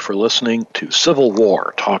 thank you for listening to Civil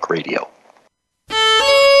War Talk Radio.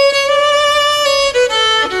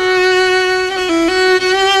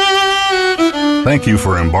 Thank you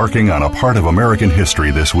for embarking on a part of American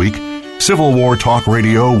history this week. Civil War Talk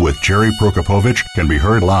Radio with Jerry Prokopowicz can be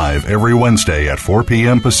heard live every Wednesday at 4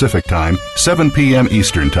 p.m. Pacific Time, 7 p.m.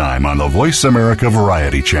 Eastern Time on the Voice America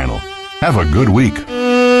Variety Channel. Have a good week.